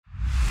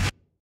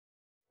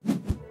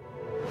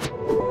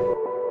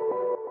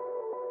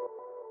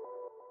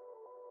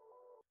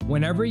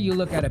Whenever you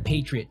look at a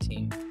Patriot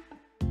team,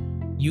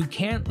 you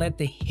can't let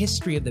the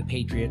history of the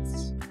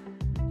Patriots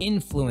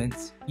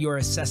influence your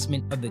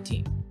assessment of the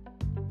team.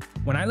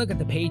 When I look at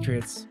the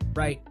Patriots,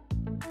 right,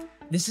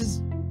 this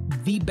is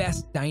the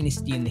best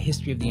dynasty in the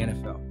history of the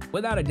NFL.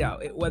 Without a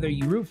doubt, whether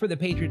you root for the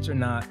Patriots or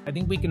not, I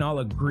think we can all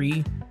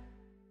agree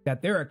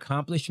that their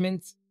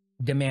accomplishments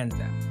demands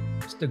that.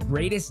 It's the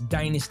greatest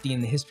dynasty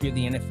in the history of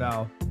the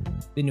NFL,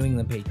 the New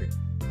England Patriots.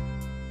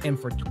 And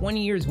for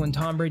 20 years when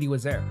Tom Brady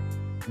was there,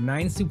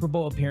 9 Super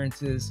Bowl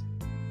appearances,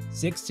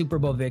 6 Super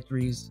Bowl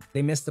victories.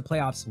 They missed the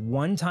playoffs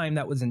one time.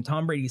 That was in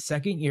Tom Brady's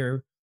second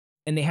year,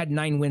 and they had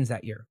 9 wins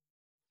that year.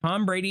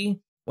 Tom Brady,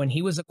 when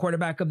he was a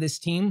quarterback of this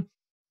team,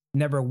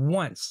 never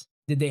once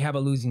did they have a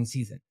losing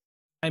season.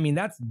 I mean,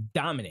 that's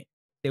dominant.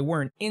 They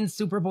weren't in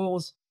Super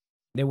Bowls.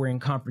 They were in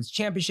conference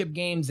championship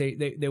games.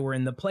 They were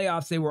in the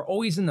playoffs. They were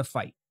always in the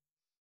fight.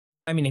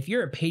 I mean, if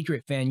you're a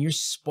Patriot fan, you're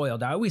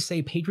spoiled. I always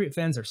say Patriot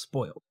fans are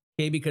spoiled,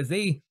 okay? Because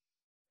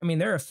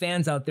there are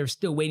fans out there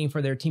still waiting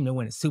for their team to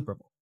win a Super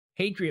Bowl.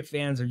 Patriot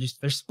fans are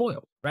they're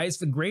spoiled, right? It's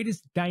the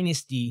greatest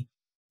dynasty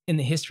in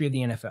the history of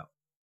the NFL.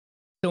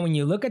 So when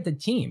you look at the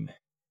team,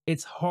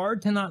 it's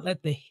hard to not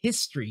let the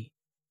history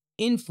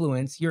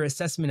influence your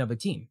assessment of a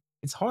team.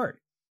 It's hard,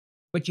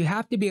 but you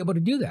have to be able to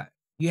do that.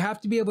 You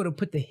have to be able to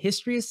put the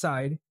history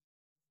aside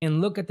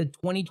and look at the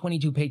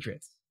 2022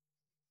 Patriots.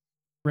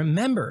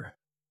 Remember,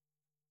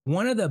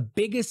 one of the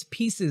biggest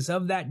pieces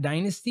of that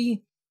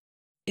dynasty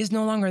is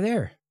no longer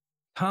there.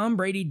 Tom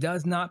Brady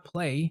does not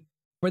play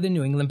for the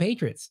New England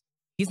Patriots.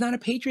 He's not a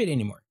Patriot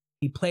anymore.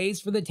 He plays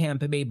for the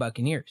Tampa Bay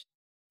Buccaneers.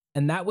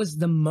 And that was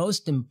the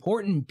most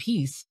important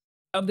piece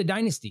of the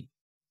dynasty.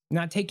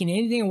 Not taking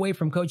anything away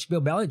from Coach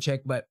Bill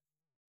Belichick, but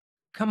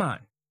come on.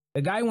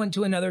 The guy went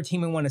to another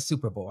team and won a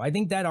Super Bowl. I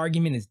think that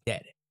argument is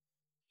dead.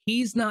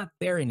 He's not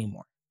there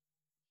anymore.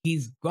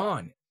 He's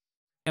gone.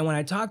 And when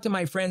I talk to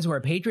my friends who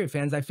are Patriot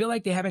fans, I feel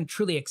like they haven't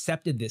truly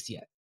accepted this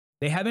yet.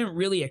 They haven't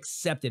really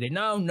accepted it.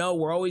 No,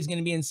 we're always going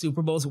to be in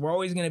Super Bowls. We're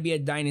always going to be a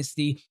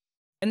dynasty.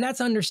 And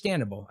that's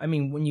understandable. I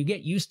mean, when you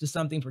get used to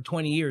something for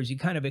 20 years, you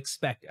kind of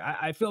expect it.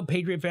 I feel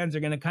Patriot fans are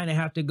going to kind of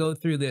have to go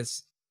through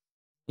this,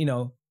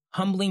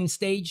 humbling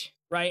stage,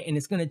 right? And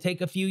it's going to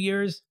take a few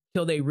years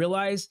till they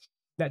realize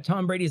that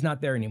Tom Brady's not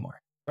there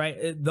anymore,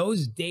 right?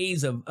 Those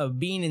days of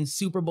being in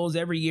Super Bowls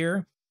every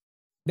year,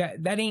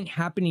 that ain't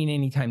happening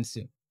anytime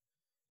soon.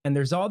 And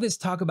there's all this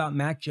talk about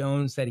Mac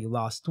Jones, that he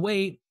lost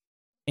weight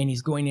and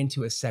he's going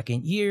into a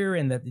second year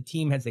and that the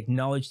team has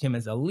acknowledged him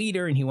as a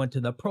leader and he went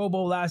to the Pro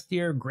Bowl last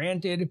year.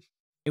 Granted,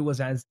 it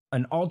was as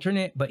an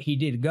alternate, but he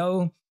did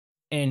go.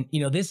 And,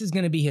 this is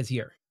going to be his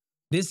year.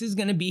 This is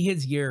going to be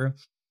his year.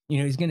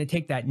 He's going to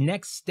take that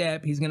next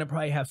step. He's going to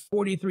probably have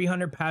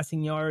 4,300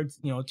 passing yards,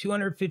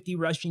 250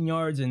 rushing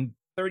yards and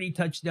 30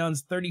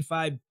 touchdowns,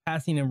 35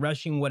 passing and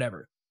rushing,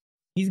 whatever.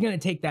 He's going to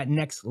take that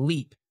next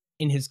leap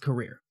in his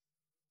career.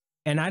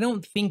 And I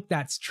don't think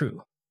that's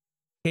true.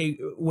 Okay,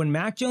 when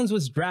Mac Jones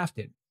was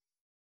drafted,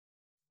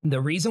 the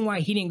reason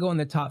why he didn't go in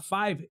the top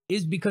 5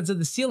 is because of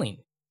the ceiling.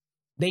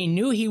 They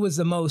knew he was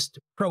the most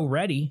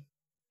pro-ready.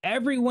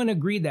 Everyone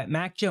agreed that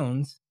Mac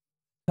Jones,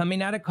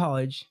 coming out of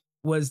college,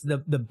 was the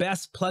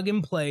best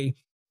plug-and-play,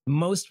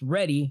 most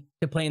ready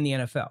to play in the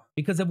NFL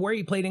because of where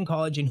he played in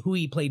college and who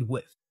he played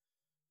with.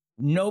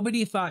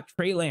 Nobody thought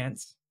Trey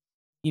Lance,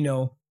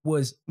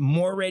 was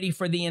more ready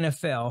for the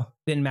NFL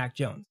than Mac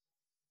Jones.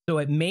 So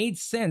it made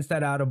sense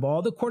that out of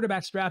all the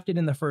quarterbacks drafted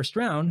in the first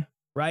round,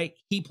 right,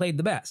 he played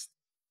the best.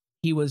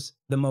 He was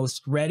the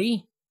most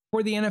ready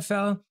for the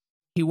NFL.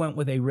 He went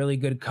with a really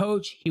good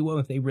coach. He went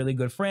with a really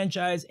good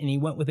franchise, and he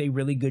went with a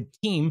really good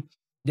team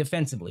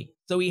defensively.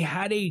 So he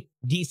had a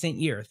decent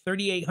year,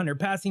 3,800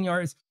 passing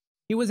yards.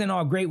 He wasn't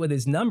all great with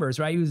his numbers,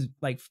 right? He was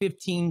like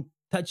 15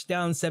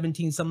 touchdowns,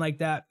 17, something like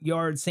that,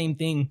 yards, same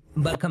thing.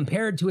 But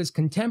compared to his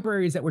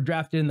contemporaries that were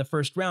drafted in the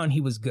first round,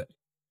 he was good.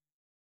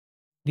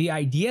 The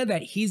idea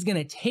that he's going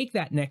to take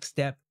that next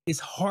step is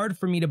hard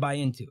for me to buy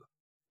into.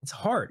 It's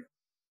hard.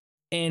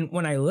 And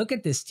when I look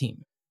at this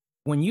team,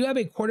 when you have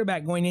a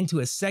quarterback going into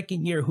a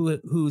second year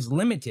who's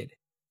limited,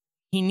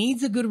 he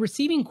needs a good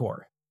receiving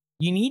core.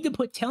 You need to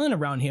put talent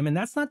around him, and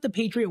that's not the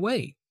Patriot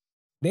way.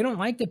 They don't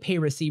like to pay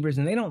receivers,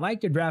 and they don't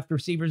like to draft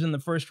receivers in the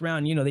first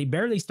round. They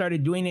barely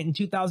started doing it in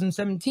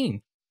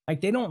 2017. Like,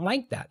 they don't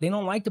like that. They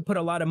don't like to put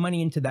a lot of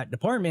money into that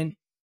department.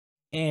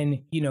 And,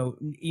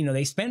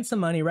 they spent some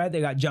money, right?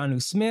 They got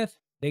Jonnu Smith,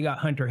 they got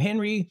Hunter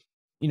Henry,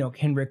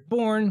 Kendrick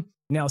Bourne,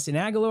 Nelson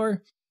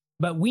Aguilar.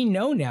 But we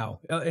know now,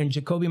 and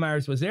Jacoby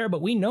Myers was there,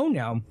 but we know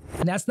now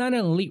that's not an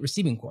elite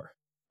receiving core,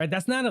 right?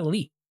 That's not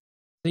elite.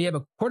 So you have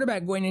a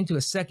quarterback going into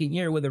a second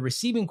year with a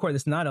receiving core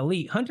that's not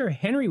elite. Hunter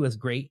Henry was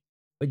great,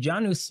 but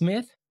Jonnu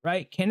Smith,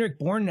 right? Kendrick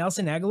Bourne,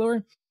 Nelson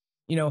Aguilar,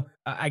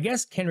 I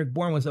guess Kendrick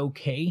Bourne was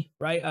okay,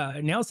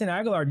 right? Nelson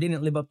Aguilar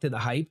didn't live up to the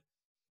hype.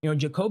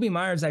 Jacoby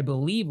Myers, I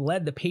believe,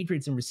 led the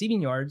Patriots in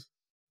receiving yards,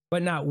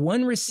 but not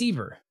one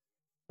receiver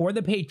for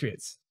the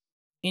Patriots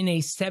in a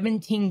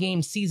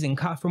 17-game season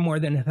caught for more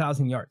than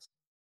 1,000 yards.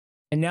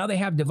 And now they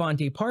have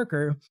Devontae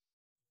Parker,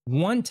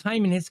 one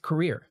time in his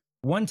career,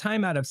 One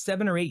time out of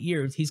 7 or 8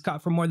 years, he's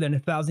caught for more than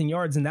 1,000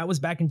 yards, and that was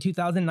back in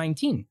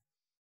 2019.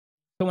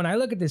 So when I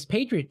look at this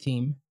Patriot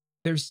team,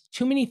 there's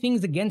too many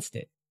things against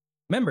it.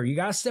 Remember, you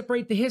got to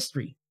separate the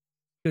history,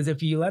 because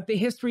if you let the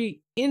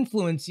history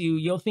influence you,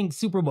 you'll think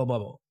Super Bowl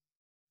bubble.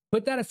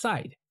 Put that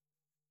aside.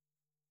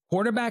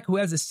 Quarterback who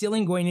has a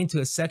ceiling going into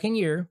a second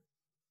year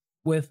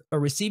with a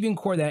receiving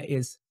core that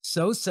is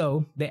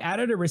so-so. They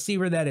added a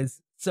receiver that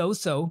is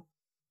so-so,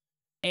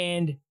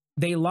 and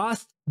they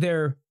lost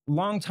their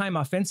longtime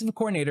offensive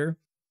coordinator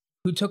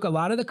who took a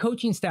lot of the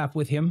coaching staff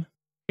with him.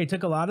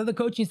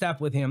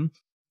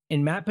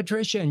 And Matt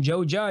Patricia and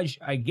Joe Judge,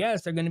 I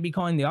guess, are going to be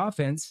calling the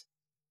offense.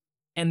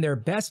 And their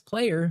best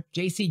player,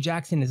 J.C.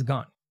 Jackson, is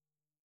gone.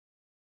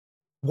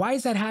 Why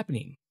is that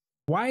happening?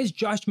 Why is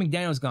Josh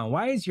McDaniels gone?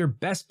 Why is your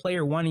best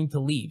player wanting to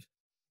leave?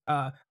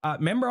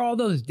 Remember all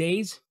those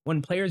days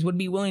when players would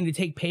be willing to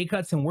take pay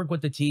cuts and work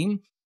with the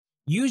team?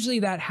 Usually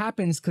that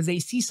happens because they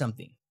see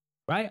something,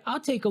 right? I'll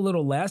take a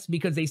little less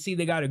because they see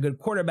they got a good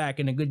quarterback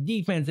and a good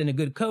defense and a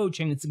good coach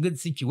and it's a good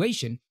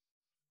situation.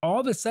 All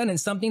of a sudden,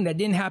 something that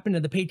didn't happen to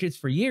the Patriots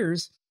for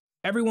years,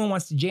 everyone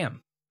wants to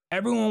jam.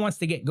 Everyone wants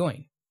to get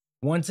going.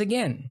 Once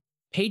again,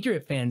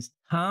 Patriot fans,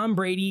 Tom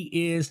Brady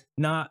is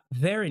not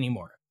there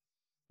anymore.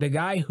 The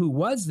guy who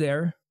was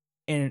there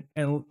and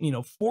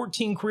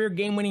 14 career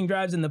game-winning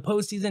drives in the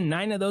postseason,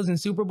 9 of those in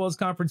Super Bowls,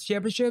 conference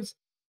championships,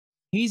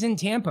 he's in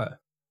Tampa.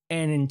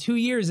 And in 2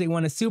 years, they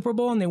won a Super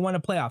Bowl and they won a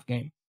playoff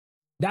game.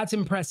 That's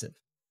impressive.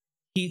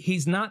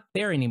 He's not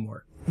there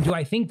anymore. Do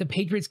I think the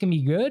Patriots can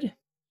be good?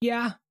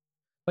 Yeah.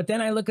 But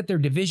then I look at their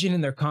division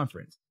and their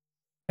conference.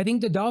 I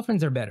think the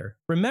Dolphins are better.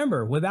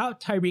 Remember, without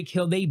Tyreek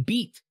Hill, they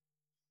beat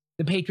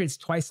the Patriots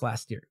twice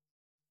last year.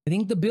 I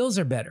think the Bills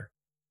are better.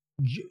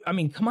 I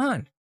mean, come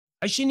on.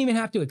 I shouldn't even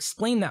have to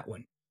explain that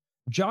one.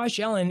 Josh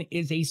Allen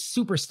is a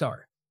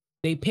superstar.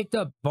 They picked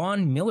up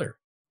Von Miller,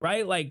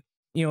 right? Like,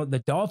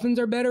 the Dolphins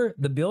are better.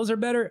 The Bills are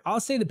better. I'll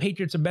say the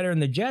Patriots are better than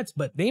the Jets,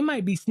 but they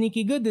might be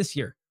sneaky good this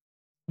year.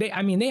 They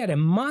had a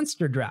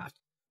monster draft.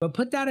 But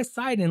put that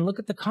aside and look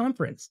at the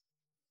conference.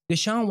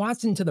 Deshaun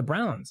Watson to the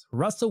Browns,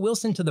 Russell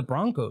Wilson to the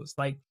Broncos.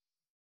 Like,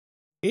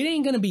 it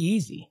ain't going to be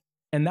easy.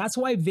 And that's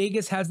why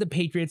Vegas has the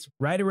Patriots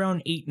right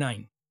around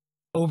 8-9,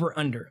 over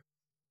under.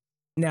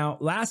 Now,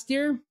 last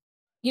year,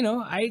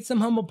 I ate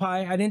some humble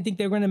pie. I didn't think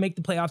they were going to make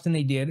the playoffs, and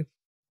they did.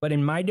 But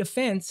in my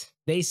defense,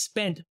 they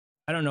spent,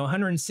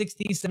 $160,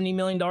 $70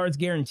 million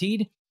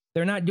guaranteed.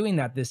 They're not doing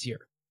that this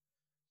year.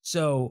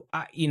 So,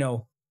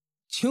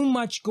 too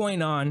much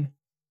going on.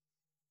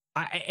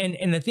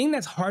 And the thing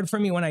that's hard for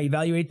me when I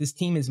evaluate this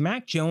team is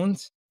Mac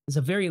Jones is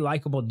a very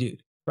likable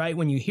dude, right?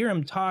 When you hear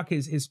him talk,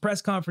 his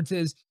press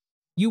conferences,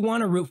 you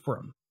want to root for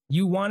him.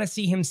 You want to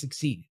see him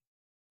succeed.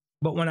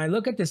 But when I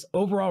look at this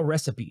overall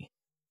recipe,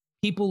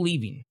 people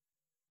leaving,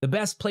 the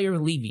best player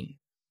leaving,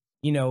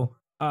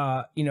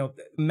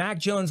 Mac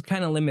Jones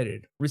kind of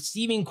limited,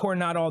 receiving core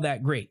not all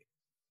that great.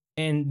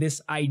 And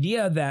this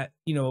idea that,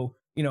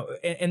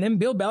 and then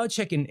Bill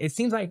Belichick, and it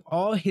seems like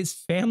all his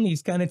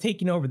family's kind of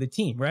taking over the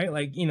team, right?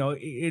 Like,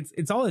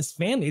 it's all his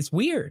family. It's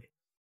weird.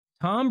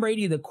 Tom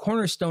Brady, the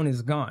cornerstone,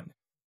 is gone.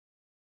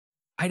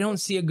 I don't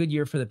see a good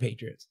year for the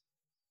Patriots.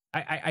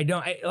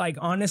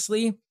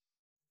 Honestly,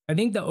 I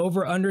think the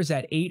over-under's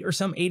at 8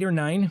 or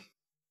 9.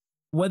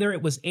 Whether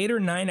it was 8 or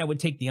 9, I would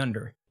take the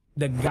under.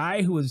 The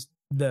guy who was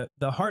the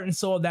heart and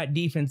soul of that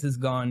defense is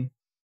gone.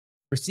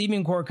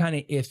 Receiving core kind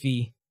of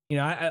iffy.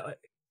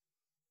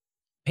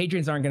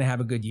 Patriots aren't going to have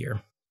a good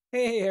year.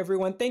 Hey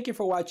everyone, thank you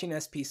for watching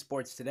SP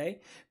Sports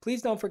today.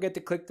 Please don't forget to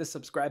click the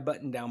subscribe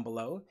button down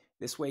below.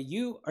 This way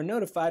you are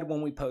notified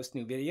when we post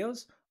new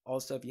videos.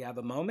 Also, if you have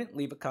a moment,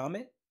 leave a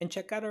comment and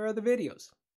check out our other videos.